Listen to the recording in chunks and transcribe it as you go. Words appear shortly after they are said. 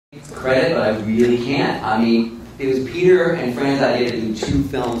Credit, but I really can't. I mean, it was Peter and Fran's idea to do 2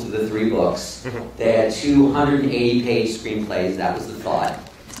 films of the 3 books. They had 280-page screenplays. That was the thought.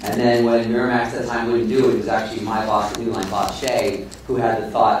 And then when Miramax at the time wouldn't do it, it was actually my boss at New Line, boss Shay, who had the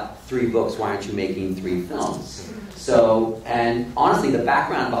thought, 3 books, why aren't you making 3 films? So, and honestly, the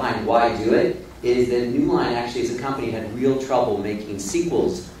background behind why I do it is that New Line actually as a company had real trouble making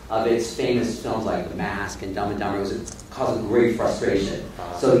sequels of its famous films like The Mask and Dumb and Dumber. It was causing great frustration.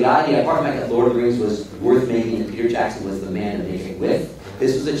 So the idea, apart from like Lord of the Rings was worth making and Peter Jackson was the man to make it with,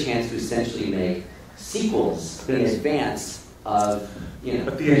 this was a chance to essentially make sequels in advance of, you know.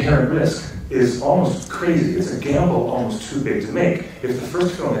 But the inherent risk is almost crazy. It's a gamble almost too big to make. If the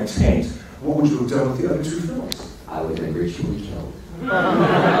first film had tanked, what would you have done with the other 2 films? I would have been ritually killed. Like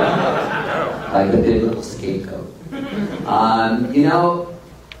a big little scapegoat. You know,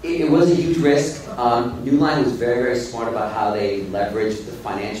 it was a huge risk. New Line was very, very smart about how they leveraged the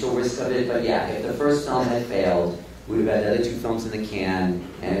financial risk of it. But yeah, if the first film had failed, we would have had the other 2 films in the can,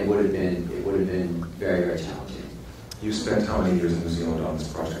 and it would have been very, very challenging. You spent how many years in New Zealand on this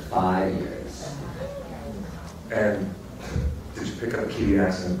project? 5 years. And did you pick up a Kiwi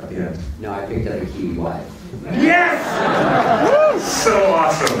accent at the end? No, I picked up a Kiwi wife. Yes! So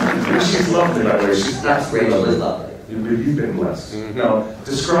awesome. She's lovely, by the way. She's Rachel is lovely. You've been blessed. Mm-hmm. Now,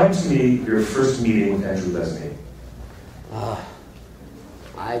 describe to me your first meeting with Andrew Lesnie.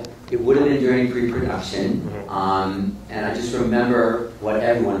 It would have been during pre-production, and I just remember what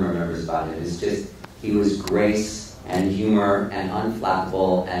everyone remembers about him. It's just, he was grace and humor and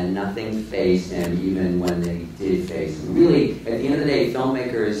unflappable, and nothing fazed him, even when they did faze him. Really, at the end of the day,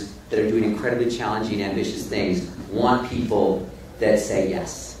 filmmakers that are doing incredibly challenging, ambitious things want people that say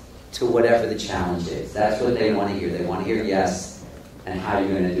yes to whatever the challenge is. That's what they want to hear. They want to hear yes, and how you're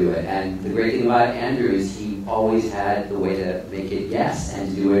going to do it. And the great thing about Andrew is he always had the way to make it yes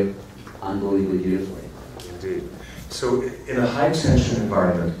and do it unbelievably beautifully. Indeed. So in a high-tension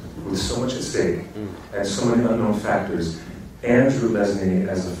environment with so much at stake and so many unknown factors, Andrew Lesnie,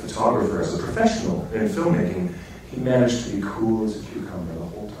 as a photographer, as a professional in filmmaking, he managed to be cool as a cucumber the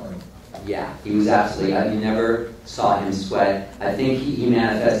whole time. Yeah, he was absolutely, I never saw him sweat. I think he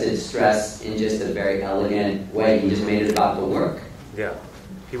manifested stress in just a very elegant way. He just made it about the work. Yeah,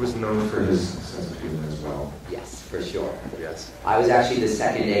 he was known for his sense of humor as well. Yes, for sure. Yes. I was actually the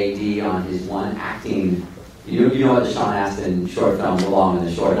second AD on his one acting. You know what the Sean Astin short film, Long and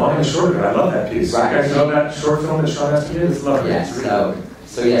the Short? Long and the Short, I love that piece. Right. You guys know that short film that Sean Astin did? It's lovely.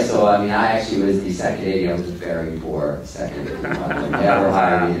 Yes, so I mean, I actually was the second AD. I was a very poor second AD. I would never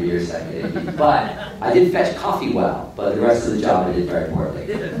hire me to be your second AD. But I did fetch coffee well, but the rest of the job I did very poorly.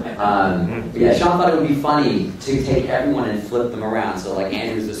 Yeah, Sean thought it would be funny to take everyone and flip them around. So like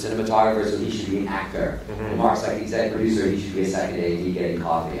Andrew's the cinematographer, so he should be an actor. And Mark's like the executive producer, he should be a second AD getting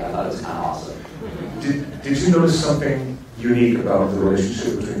coffee. I thought it was kind of awesome. Did you notice something unique about the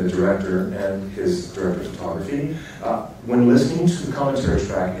relationship between the director and his director of photography? When listening to the commentary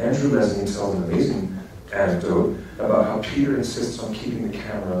track, Andrew Lesnie tells an amazing anecdote about how Peter insists on keeping the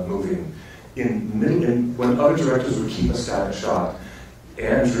camera moving. When other directors would keep a static shot,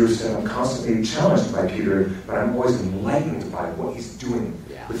 Andrew said, I'm constantly challenged by Peter, but I'm always enlightened by what he's doing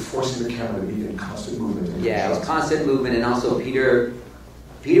with forcing the camera to be in constant movement. Yeah, it was constant movement, and also Peter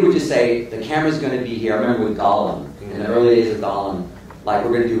would just say, the camera's going to be here. I remember with Gollum, in the early days of Gollum, like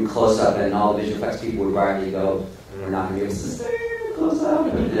we're going to do a close-up, and all the visual effects people would rightly go, we're not going to be able to sustain close-up.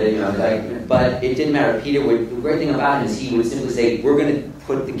 You know, but it didn't matter. Peter would, the great thing about him is he would simply say, we're going to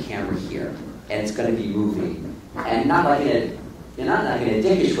put the camera here, and it's going to be moving. And not like in a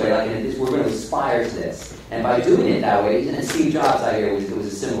dickish way, like we're going to aspire to this. And by doing it that way, and Steve Jobs, I hear, it was a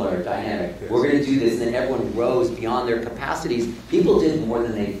similar dynamic. Yes. We're going to do this, and then everyone rose beyond their capacities. People did more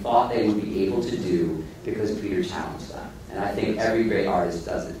than they thought they would be able to do because Peter challenged them. And I think every great artist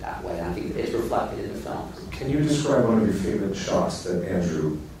does it that way, and I think it's reflected in the films. Can you describe one of your favorite shots that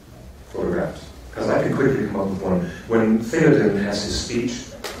Andrew photographed? Because I can quickly come up with one. When Theoden has his speech,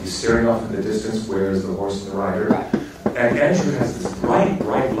 he's staring off in the distance, where is the horse and the rider? Right. And Andrew has this bright,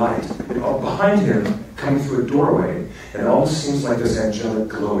 bright light behind him coming through a doorway, and it almost seems like this angelic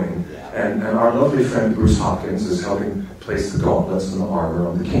glowing. And our lovely friend Bruce Hopkins is helping place the gauntlets and the armor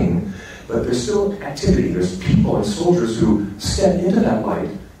on the king. But there's still activity. There's people and soldiers who step into that light,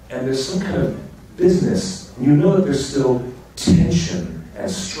 and there's some kind of business. You know that there's still tension and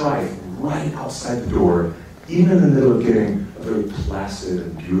strife right outside the door, even in the middle of getting a very placid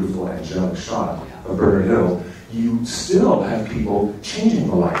and beautiful angelic shot of Bernard Hill. You still have people changing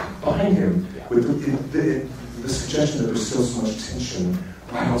the light behind him with the suggestion that there's still so much tension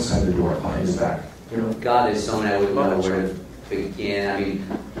right outside the door, behind his back. You know? God is someone I wouldn't know where to begin. I mean,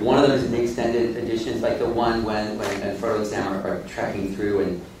 one of them is in the extended editions, like the one when Frodo and Sam are trekking through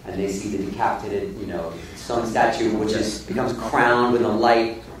and they see the decapitated, stone statue, which becomes crowned when the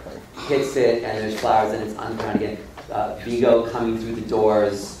light hits it and there's flowers and it's uncrowned again. Vigo coming through the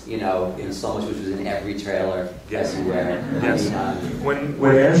doors, in so much, which was in every trailer. Yes. Everywhere. Yes.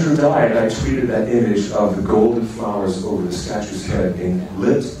 When Andrew died, I tweeted that image of the golden flowers over the statue's head being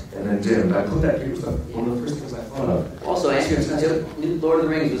lit and then dimmed. I put that picture. It was one of the first things I thought of. Also, Lord of the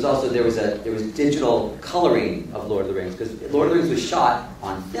Rings was also there was digital coloring of Lord of the Rings, because Lord of the Rings was shot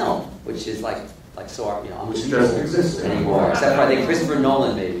on film, which is like so which doesn't exist anymore. Except for I think Christopher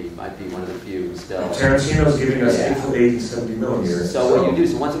Nolan maybe might be one of the few who still. Tarantino's giving us 8 and 70 millimeter. So what you do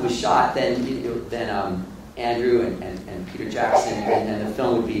is once it was shot, then Andrew and Peter Jackson and the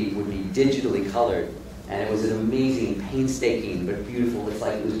film would be digitally colored, and it was an amazing, painstaking but beautiful. It's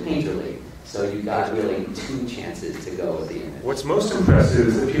like it was painterly. So you got really 2 chances to go with the image. What's most impressive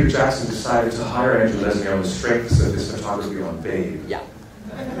is that Peter Jackson decided to hire Andrew Leslie on the strengths of his photography on Babe. Yeah.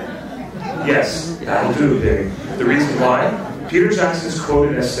 Yes, that'll do, Dave. The reason why? Peter Jackson is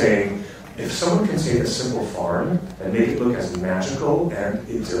quoted as saying, if someone can take a simple farm and make it look as magical and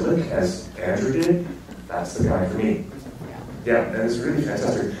idyllic as Andrew did, that's the guy for me. Yeah, and it's really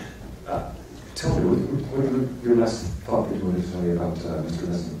fantastic. Tell me, what your last thought that you wanted to tell me about Mr.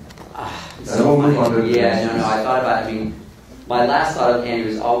 Leslie? So funny. I thought about it. My last thought of Andrew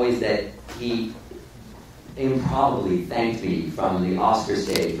is always that he improbably thanked me from the Oscar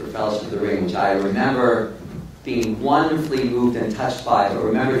stage for Fellowship of the Ring, which I remember being wonderfully moved and touched by, but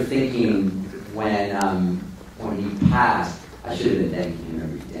remember thinking when he passed, I should have been thanking him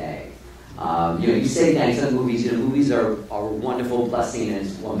every day. You say thanks on movies. Movies are a wonderful blessing, and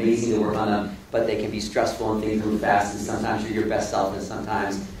it's amazing to work on them, but they can be stressful and things move fast, and sometimes you're your best self, and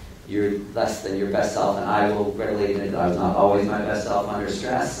sometimes you're less than your best self, and I will readily admit that I was not always my best self under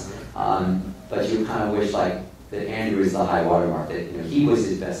stress. But you kind of wish that Andrew is the high watermark, that he was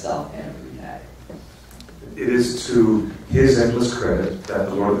his best self every day. It is to his endless credit that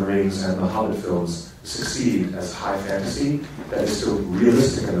the Lord of the Rings and the Hobbit films succeed as high fantasy that is still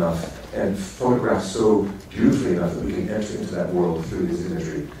realistic enough and photographed so beautifully enough that we can enter into that world through his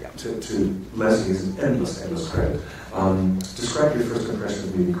imagery. To Leslie is an endless credit. Describe your first impression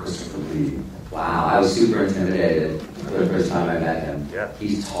of meeting Christopher Lee. Wow, I was super intimidated the first time I met him. Yeah.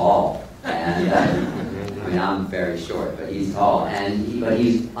 He's tall, and I'm very short, but he's tall, but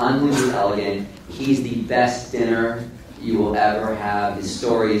he's unbelievably elegant. He's the best dinner you will ever have.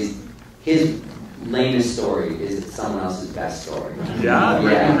 His lamest story is someone else's best story.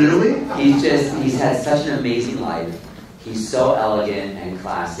 Yeah. Really? He's had such an amazing life. He's so elegant and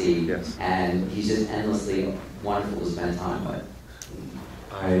classy, yes. And he's just endlessly wonderful to spend time with.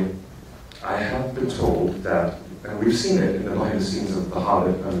 I have been told that, and we've seen it in the behind the scenes of The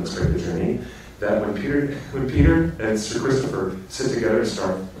Hobbit, An Unexpected Journey, that when Peter and Sir Christopher sit together and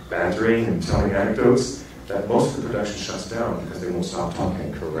start bantering and telling anecdotes, that most of the production shuts down because they won't stop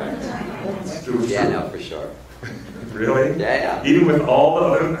talking. Correct. Yeah, no, for sure. Really? Yeah. Even with all the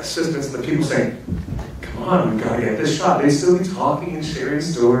other assistants and the people saying, come on, we gotta get this shot, they'd still be talking and sharing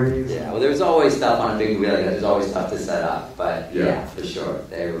stories. Yeah, well, there's always stuff on a big wheel that is always tough to set up, but yeah, for sure,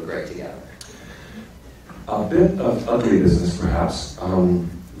 they were great together. A bit of ugly business, perhaps.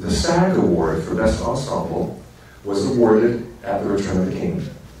 The SAG Award for Best Ensemble was awarded at The Return of the King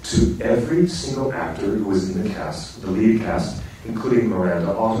to every single actor who was in the cast, the lead cast, including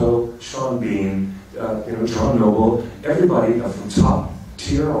Miranda Otto, Sean Bean, John Noble, everybody from top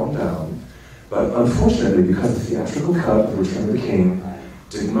tier on down. But unfortunately, because the theatrical cut of The Return of the King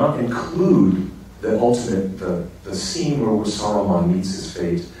did not include the ultimate, the scene where Saruman meets his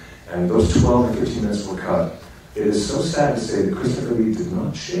fate, and those 12 or 15 minutes were cut, it is so sad to say that Christopher Lee did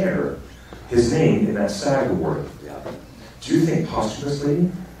not share his name in that SAG award. Yeah. Do you think posthumously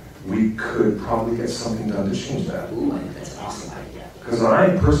we could probably get something done to change that? Ooh, I think that's an awesome idea. Because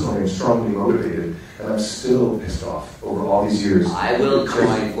I personally am strongly motivated, and I'm still pissed off over all these years. I will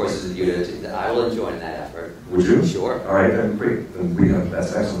join forces with you. I will join that effort. Would you? Sure. All right, then great. Then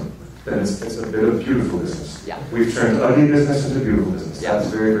that's excellent. Then it's a bit of beautiful business. Yeah. We've turned ugly business into beautiful business. Yeah. That's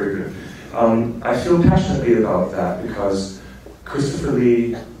very, very good. I feel passionately about that because Christopher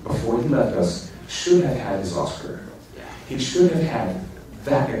Lee, before he left us, should have had his Oscar. Yeah. He should have had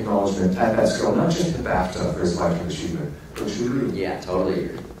that acknowledgement at that scale, not just the BAFTA for his lifetime achievement. Don't you agree? Yeah, totally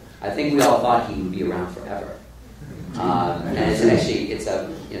agree. I think we all thought he would be around forever. And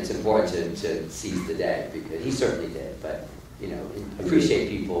it's important to seize the day, because he certainly did. But appreciate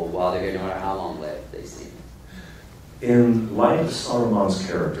people while they're here, no matter how long lived they seem. in light of Saruman's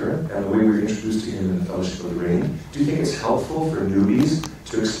character and the way we were introduced to him in the Fellowship of the Ring, do you think it's helpful for newbies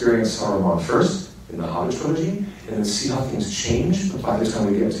to experience Saruman first in the Hobbit trilogy and then see how things change by the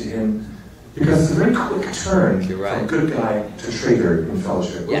time we get to him? Because it's a very quick turn from good guy to traitor in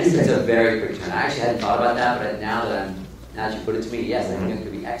Fellowship. Yes, it's a very quick turn. I actually hadn't thought about that, but now that you put it to me, yes, I think it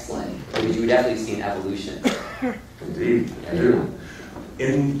could be excellent. Because you would definitely see an evolution. Indeed, I do.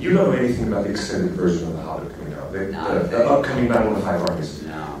 And you don't know anything about the extended version of The Hobbit coming out, the upcoming Battle of the Five Armies.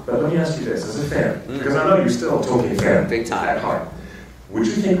 No. But let me ask you this, as a fan, because I know you're still a Tolkien fan. Big time. At heart. Would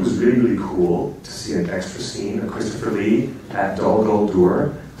you think it was really, really cool to see an extra scene of Christopher Lee at Dol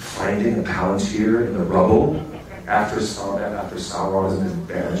Guldur finding a Palantir in the rubble after Sauron has been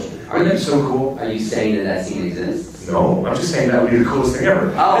banished? Wouldn't that be so cool? Are you saying that scene exists? No, I'm just saying that would be the coolest thing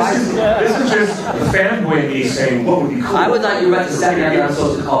ever. This is just the fanboy in me saying what would be cool. I would thought you were about to set me up that I'm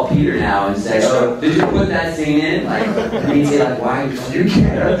supposed to call Peter now and say, did you put that scene in? Like, and he'd say, like, why? You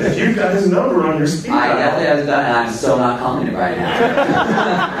can't. If you've got his number on your speed I definitely have done, and I'm so not calling it right now.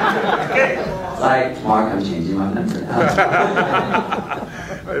 Like, Mark, I'm changing my number now.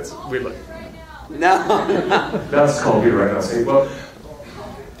 We look. No. That's called Peter right now. Say, well,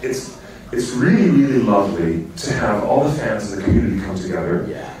 it's really, really lovely to have all the fans in the community come together.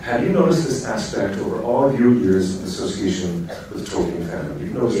 Yeah. Have you noticed this aspect over all of your years of association with the Tolkien fandom?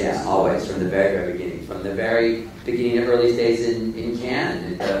 You've noticed this? Yeah, always, from the very, very beginning. From the very beginning of early days in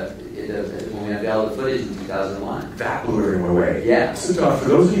Cannes, when we unveiled the footage in 2001. That blew everyone away. Yeah. So, for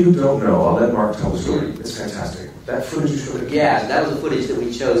those of you who don't know, I'll let Mark tell the story. It's fantastic. That footage you showed at Yeah, that was the footage that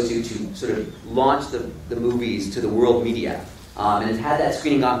we chose to sort of launch the movies to the world media. And had that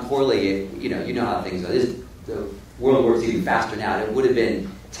screening gone poorly, you know how things are. The world works even faster now. It would have been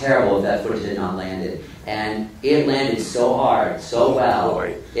terrible if that footage had not landed. And it landed so hard, so well.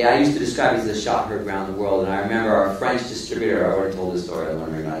 Boy. Yeah, I used to describe it as a shot heard around the world. And I remember our French distributor, I already told this story, I'm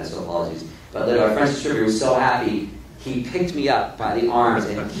wondering about it, so apologies. But our French distributor was so happy, he picked me up by the arms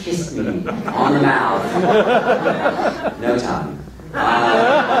and kissed me on the mouth. No time.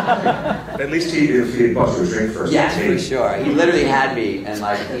 At least he bought you a drink first. Yes, for sure. He literally had me, and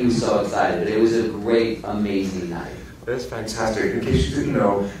he was so excited. But it was a great, amazing night. That's fantastic. In case you didn't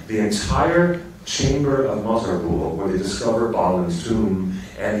know, the entire chamber of Mazarbul, where they discover Balin's tomb,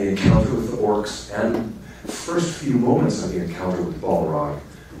 and the encounter with the orcs, and the first few moments of the encounter with Balrog,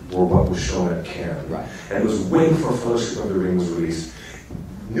 were what was shown at Cannes. Right. And it was way before Fellowship of the Ring was released.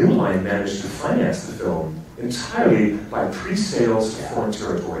 New Line managed to finance the film entirely by pre-sales to foreign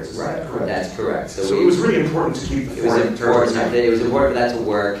territories. Is that correct? That's correct. So it was really important to keep the foreign territories. It was important for that to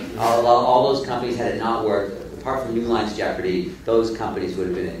work. All those companies, had it not worked, apart from New Line's jeopardy, those companies would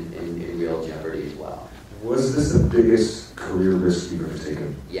have been in real jeopardy as well. Was this the biggest career risk you've ever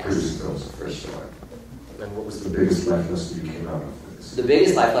taken? Yes, producing films? for sure. And what was the biggest life lesson you came out of this? The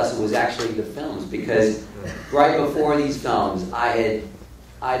biggest life lesson was actually the films, because right before these films, I'd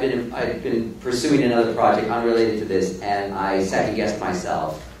been pursuing another project unrelated to this, and I second-guessed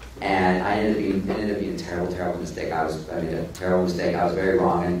myself, and it ended up being a terrible, terrible mistake. I made a terrible mistake. I was very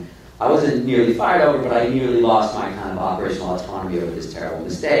wrong, and I wasn't nearly fired over, but I nearly lost my kind of operational autonomy over this terrible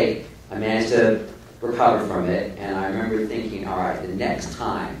mistake. I managed to recover from it, and I remember thinking, all right, the next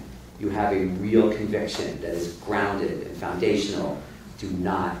time you have a real conviction that is grounded and foundational, do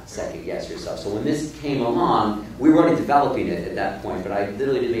not second-guess yourself. So when this came along, we were already developing it at that point, but I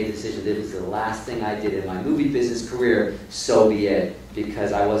literally made the decision that it was the last thing I did in my movie business career, so be it,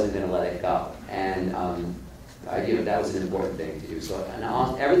 because I wasn't going to let it go. And that was an important thing to do. So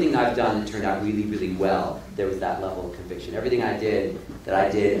everything I've done turned out really, really well. There was that level of conviction. Everything I did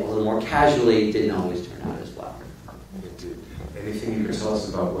a little more casually didn't always turn out as well. Anything you can tell us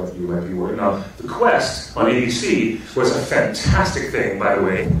about what you might be working on? The Quest on ABC was a fantastic thing, by the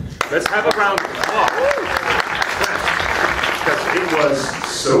way. Let's have a round of applause. Because it was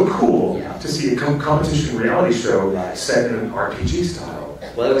so cool to see a competition reality show set in an RPG style.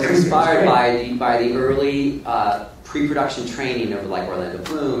 Well, it was inspired by the early pre-production training of like Orlando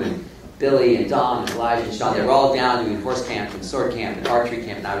Bloom and Billy and Dom and Elijah and Sean. They were all down doing horse camp and sword camp and archery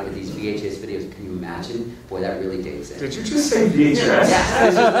camp, and I would get these VHS videos. Can you imagine? Boy, that really dates it. Did you just say VHS? Yeah,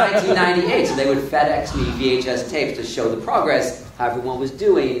 this was 1998, so they would FedEx me VHS tapes to show the progress, how everyone was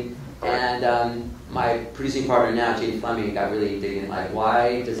doing. And my producing partner now, Jane Fleming, got really digging, like,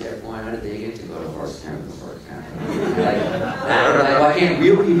 why does everyone want to dig in to go to horse camp and sword camp? Why can't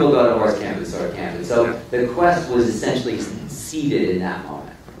real people go to horse camp and sword camp? And so the Quest was essentially seeded in that moment.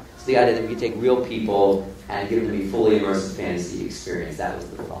 So the idea that we could take real people and give them a fully immersive fantasy experience, that was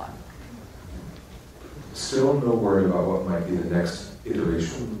the thought. still no word about what might be the next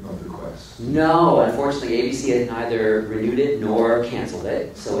iteration of the quest? No, unfortunately, ABC has neither renewed it nor canceled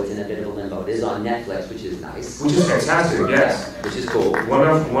it, so it's in a bit of a limbo. It is on Netflix, which is nice. Which is fantastic, yes. Which is cool. One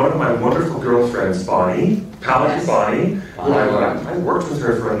of my wonderful girlfriends, Bonnie, Yes. Bonnie, who I worked with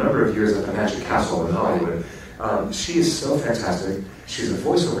her for a number of years at the Magic Castle in Hollywood. She is so fantastic. She's a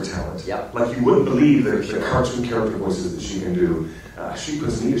voiceover talent. Yep. Like you wouldn't believe the cartoon character voices that she can do. She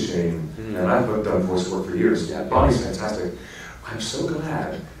puts me to shame, and I've done voice work for years. Yeah. Bonnie's fantastic. I'm so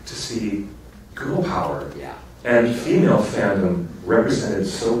glad to see girl power Yeah. and female fandom represented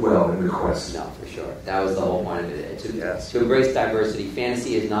so well in the quest. No, for sure. That was the whole point of it. Yes. To embrace diversity.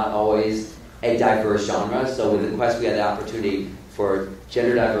 Fantasy is not always a diverse genre, so with the quest we had the opportunity for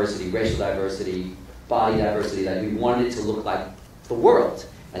gender diversity, racial diversity, body diversity, that we wanted it to look like the world,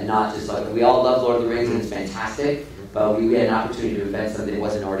 and not just like, we all love Lord of the Rings and it's fantastic, but we had an opportunity to invent something that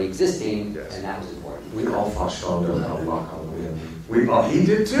wasn't already existing, and that was important. We all thought Shondo had a lock on the wind. He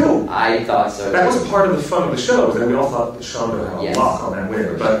did too. I thought so. That was part of the fun of the show, that we all thought that Shondo had a lock on that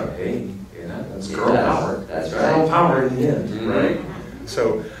wind. But Sure. hey, that's girl power. That's right. Girl power in the end, right?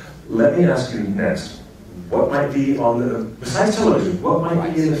 So let me ask you next. What might be on the, besides television, what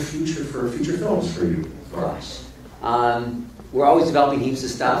might be in the future for future films for you? Gosh. We're always developing heaps of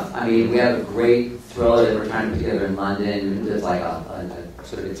stuff. I mean, we have a great thriller that we're trying to put together in London. There's like a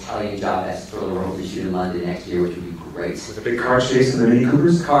sort of Italian job-esque thriller we're hoping to shoot in London next year, which would be great. With a big car chase and the Mini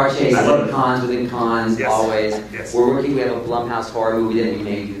Coopers? Car chase, I love cons within cons, Yes. always. Yes. We're working, we have a Blumhouse horror movie that we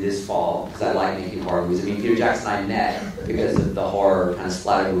may do this fall, because I like making horror movies. I mean, Peter Jackson and I met because of the horror kind of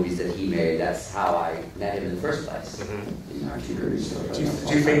splatter movies that he made. That's how I met him in the first place. In our tutors. Do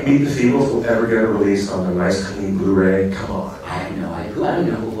you think Meet the Feebles will ever get a release on a nice clean Blu-ray? Come on. I have no idea. I don't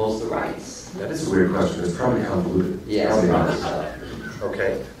know who holds the rights. That is a weird question. It's probably convoluted. Yes, Probably probably not. so.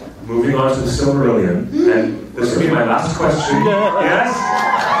 Okay. Moving on to the Silmarillion, and this will be my last question. Yes?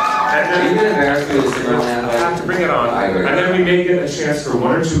 Are you going to embarrass me with Silmarillion? I have to bring it on. I agree. And then we may get a chance for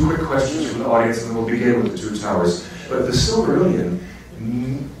one or two quick questions from the audience, and then we'll begin with the Two Towers. But the Silmarillion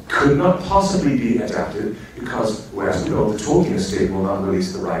could not possibly be adapted because, well, as we know, the Tolkien estate will not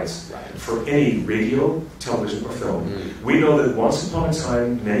release the rights for any radio, television, or film. We know that once upon a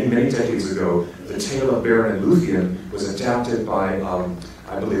time, many, many decades ago, the tale of Baron and Luthien was adapted by,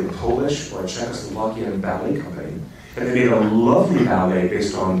 I believe, a Polish or a Czechoslovakian ballet company. And they made a lovely ballet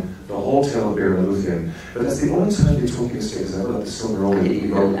based on the whole tale of Baron and Luthien. But that's the only time the Tolkien estate has ever let the Silmarillion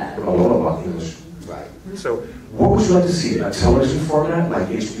go a lullaby English. Right. So, what would you like to see? A television format like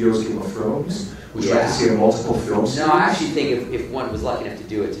HBO's Game of Thrones? Would you like to see a multiple film series? No, I actually think if one was lucky enough to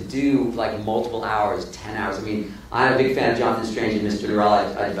do like multiple hours, 10 hours. I mean, I'm a big fan of Jonathan Strange and Mr.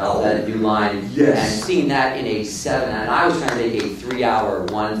 Norrell. I developed that new line. Yes. And seeing that in a 7, and I was trying to make a 3-hour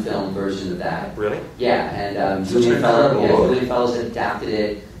one-film version of that. Really? Yeah, and Such an incredible book. Julian Fellows adapted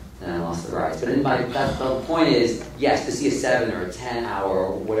it, and I lost the rights. But the point is, yes, to see a 7 or a 10-hour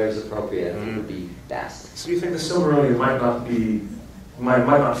or whatever's appropriate would be best. So you think the Silmarillion might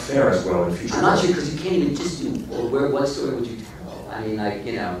not fare as well in future? I'm not sure, because you can't even just do, what story would you tell? I mean, like,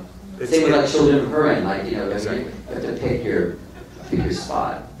 you know, It's- same with like Children of Hurin, like, you know, Exactly. you have to pick your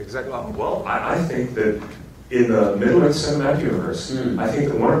spot. Exactly. Well, I think that in the Middle-earth cinematic universe, I think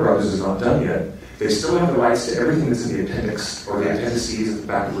that Warner Brothers is not done yet. They still have the rights to everything that's in the appendix or the appendices at the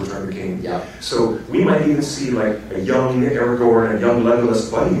back of Return of the King. Yeah. So we might even see like a young Aragorn and a young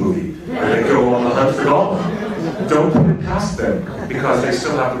Legolas buddy movie where they go on the hunt for Gollum. Don't put it past them because they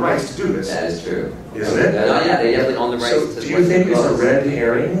still have the rights to do this. That is true. Isn't it? Oh, yeah, they definitely own the rights. So do you think it's a red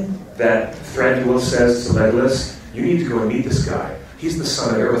herring that Thranduil says to Legolas, you need to go and meet this guy. He's the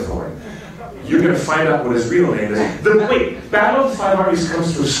son of Arathorn. You're going to find out what his real name is. Wait, Battle of the Five Armies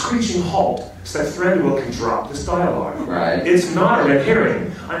comes to a screeching halt so that Thranduil can drop this dialogue. Right. It's not a red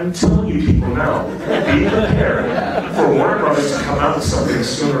herring. I'm telling you people now, be prepared for Warner Brothers to come out with something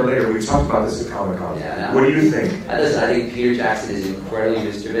sooner or later. We talked about this at Comic-Con. Yeah, no. What do you think? I think Peter Jackson is incredibly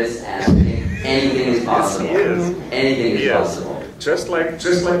mischievous, and I think anything is possible. Yes, he is. Anything is He is. possible. Just like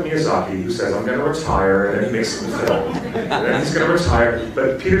Miyazaki, who says, I'm going to retire, and then he makes the film. And then he's going to retire.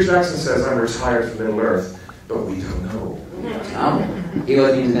 But Peter Jackson says, I'm retired from Middle-earth. But we don't know. He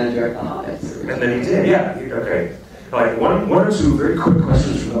wasn't even going to direct The Hobbit. And then he did, yeah. Okay. All right, one or two very quick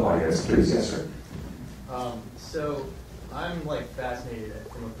questions from the audience, please. Yes, sir. So I'm like fascinated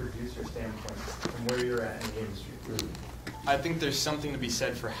from a producer standpoint from where you're at in the industry. I think there's something to be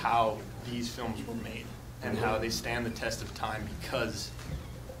said for how these films were made and how they stand the test of time because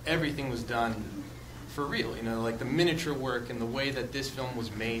everything was done for real. You know, like the miniature work and the way that this film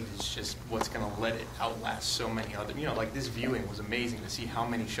was made is just what's going to let it outlast so many other. You know, like this viewing was amazing to see how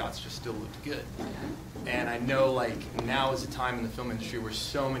many shots just still looked good. And I know, like, now is a time in the film industry where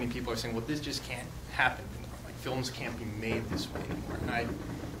so many people are saying, well, this just can't happen anymore. Like, films can't be made this way anymore. And I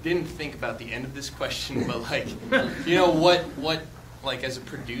didn't think about the end of this question, but, like, you know, what, like, as a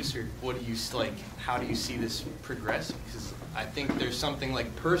producer, what do you, like, how do you see this progressing? Because I think there's something,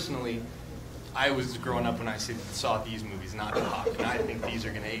 like, personally, I was growing up when I saw these movies, not the Hobbit, and I think these are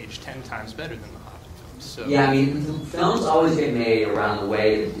going to age 10 times better than the Hobbit films. So. Yeah, I mean, films always get made around the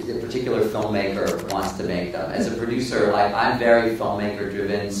way the particular filmmaker wants to make them. As a producer, like, I'm very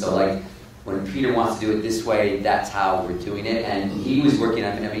filmmaker-driven, so, like, when Peter wants to do it this way, that's how we're doing it. And he was working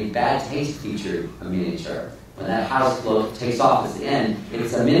on, I mean, Bad Taste featured a miniature. When that house takes off at the end,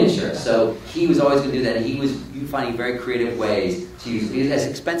 it's a miniature. So he was always going to do that. And he was finding very creative ways to use. As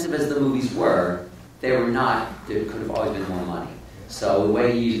expensive as the movies were, they were not. There could have always been more money. So the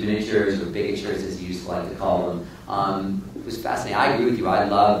way he used miniatures, or bigatures as he used to like to call them, was fascinating. I agree with you. I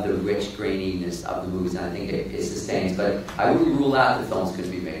love the rich graininess of the movies, and I think it sustains. But I wouldn't rule out that films could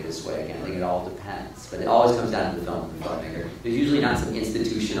be made this way again. I think it all depends. But it always comes down to the film and the filmmaker. There's usually not some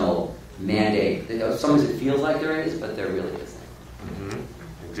institutional mandate. Sometimes it feels like there is, but there really isn't.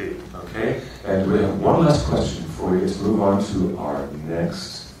 Mm-hmm. Indeed. Okay. And we have one last question before we get to move on to our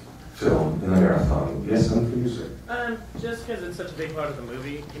next film in the marathon. Yes, something for you, sir. Just because it's such a big part of the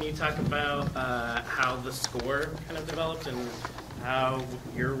movie, can you talk about how the score kind of developed and how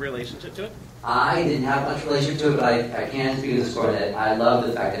your relationship to it? I didn't have much relationship to it, but I can speak of the score that I love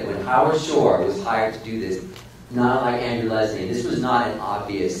the fact that when Howard Shore was hired to do this, not like Andrew Leslie, this was not an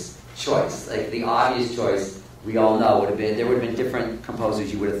obvious choice. Like, the obvious choice, we all know, would have been, there would have been different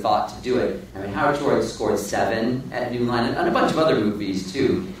composers you would have thought to do it. I mean, Howard Shore scored 7 at New Line, and a bunch of other movies,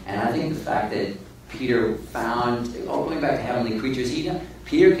 too. And I think the fact that Peter found, going back to Heavenly Creatures,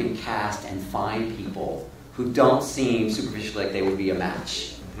 Peter can cast and find people who don't seem superficially like they would be a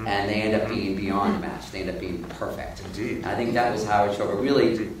match. And they end up being beyond a match. They end up being perfect. Indeed. I think that was Howard Shore. But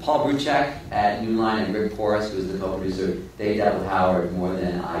really, Paul Bruchek at New Line and Rick Porras, who was the co-producer, they dealt with Howard more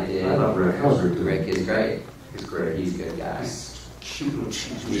than I did. I love Rick. How's Rick doing? Rick is great. He's great. He's a good guy. He's cute little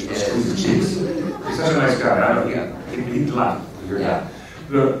cheeks. He He's is. such a nice guy. I don't Yeah. He'd laugh. Yeah.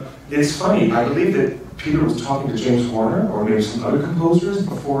 Look, it's funny. I believe that Peter was talking to James Horner or maybe some other composers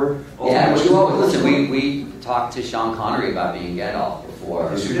before. Yeah, listen, we talked to Sean Connery about being Gandalf before.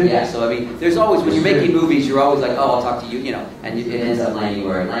 Yes, you did? Yeah, so I mean, there's always, when you're making movies, you're always like, oh, I'll talk to you, you know, and it ends up landing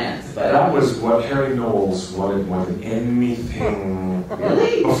where it lands. But that was what Harry Knowles wanted more than anything.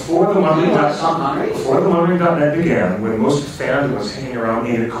 Really? Before the Sean Connery? Before the Wondering.net began, when most fandom was hanging around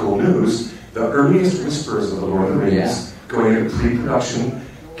Ain't It Cool News, the earliest whispers of the Lord of the Rings going into pre-production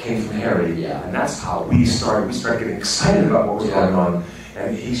came from Harry. Yeah. And that's how we started. We started getting excited about what was going on.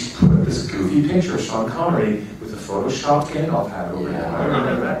 And he put this goofy picture of Sean Connery with a photoshopped Gandalf hat over him. I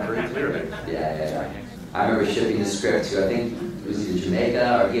remember that pretty clearly. Yeah. I remember shipping the script to, I think it was either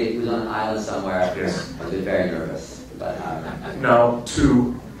Jamaica or he was on an island somewhere. Yes. I was very nervous. But now,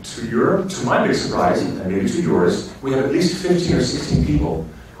 to my big surprise, and maybe to yours, we have at least 15 or 16 people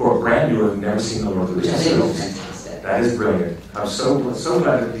who are brand new and have never seen the Lord of the Rings films. That is brilliant. I'm so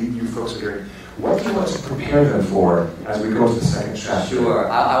glad that you folks are here. What do you want to prepare them for as we go to the second chapter? Sure.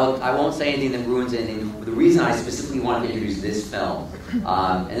 I won't say anything that ruins anything. The reason I specifically wanted to introduce this film,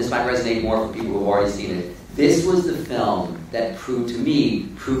 and this might resonate more for people who have already seen it, this was the film that proved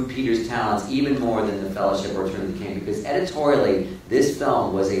Peter's talents even more than The Fellowship or Return of the King, because editorially, this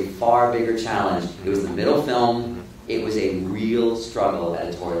film was a far bigger challenge. It was the middle film. It was a real struggle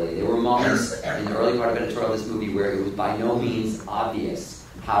editorially. There were moments in the early part of editorial of this movie where it was by no means obvious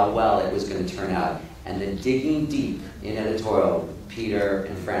how well it was going to turn out. And then digging deep in editorial, Peter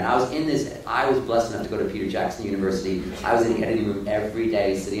and Fran. I was blessed enough to go to Peter Jackson University. I was in the editing room every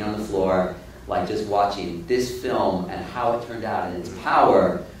day, sitting on the floor, like just watching this film and how it turned out and its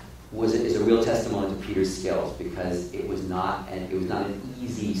power is a real testimony to Peter's skills, because it was not an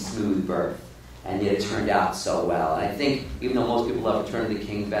easy, smooth birth. And yet it turned out so well. And I think, even though most people love Return of the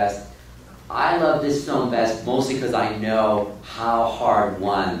King best, I love this film best mostly because I know how hard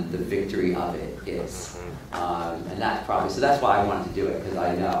won the victory of it is. And that's why I wanted to do it, because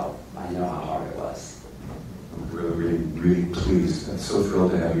I know how hard it was. I'm really pleased and so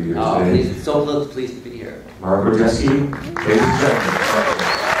thrilled to have you here today. So pleased to be here. Mark Ordesky, ladies and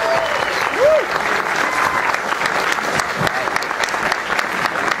gentlemen.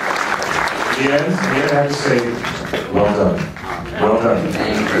 Again, I have to say, well done. Well done.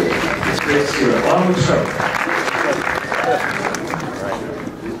 Thank you. It's great to see you. On with the show.